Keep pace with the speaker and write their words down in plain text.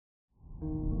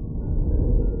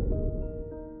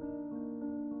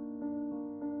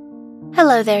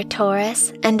Hello there,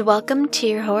 Taurus, and welcome to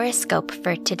your horoscope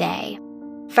for today,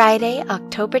 Friday,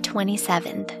 October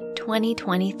 27th,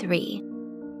 2023.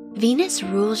 Venus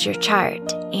rules your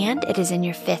chart, and it is in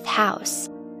your 5th house,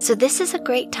 so this is a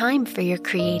great time for your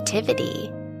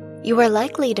creativity. You are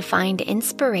likely to find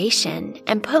inspiration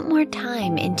and put more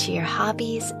time into your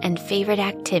hobbies and favorite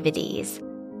activities.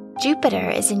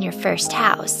 Jupiter is in your 1st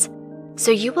house,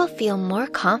 so you will feel more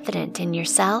confident in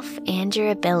yourself and your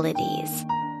abilities.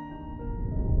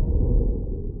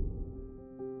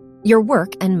 Your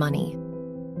work and money.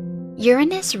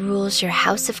 Uranus rules your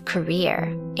house of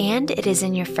career, and it is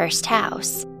in your 1st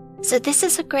house. So this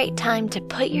is a great time to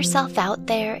put yourself out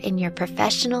there in your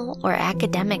professional or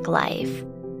academic life.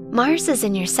 Mars is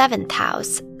in your 7th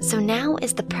house, so now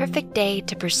is the perfect day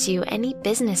to pursue any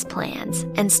business plans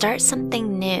and start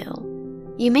something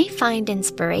new. You may find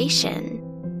inspiration.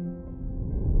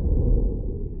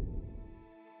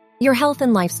 Your health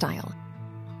and lifestyle.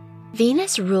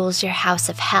 Venus rules your house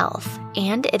of health,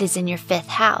 and it is in your 5th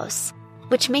house,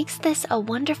 which makes this a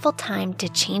wonderful time to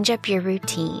change up your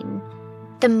routine.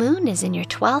 The moon is in your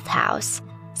 12th house,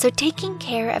 so taking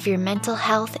care of your mental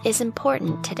health is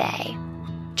important today.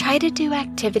 Try to do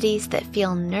activities that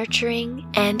feel nurturing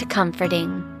and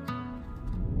comforting.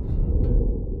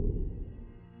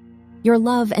 Your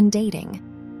love and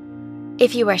dating.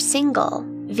 If you are single,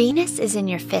 Venus is in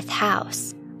your 5th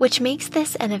house, which makes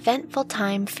this an eventful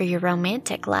time for your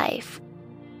romantic life.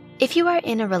 If you are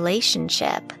in a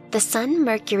relationship, the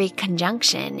Sun-Mercury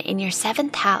conjunction in your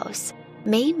 7th house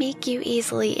may make you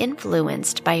easily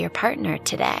influenced by your partner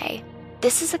today.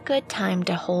 This is a good time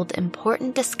to hold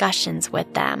important discussions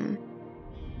with them.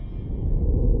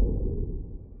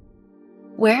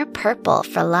 Wear purple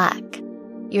for luck.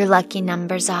 Your lucky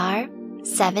numbers are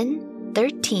 7,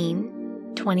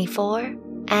 13, 24,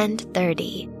 and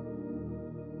 30.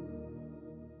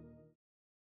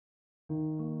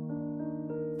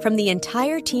 From the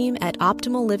entire team at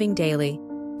Optimal Living Daily,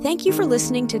 thank you for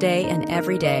listening today and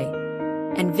every day.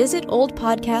 And visit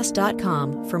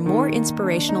oldpodcast.com for more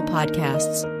inspirational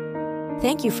podcasts.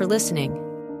 Thank you for listening.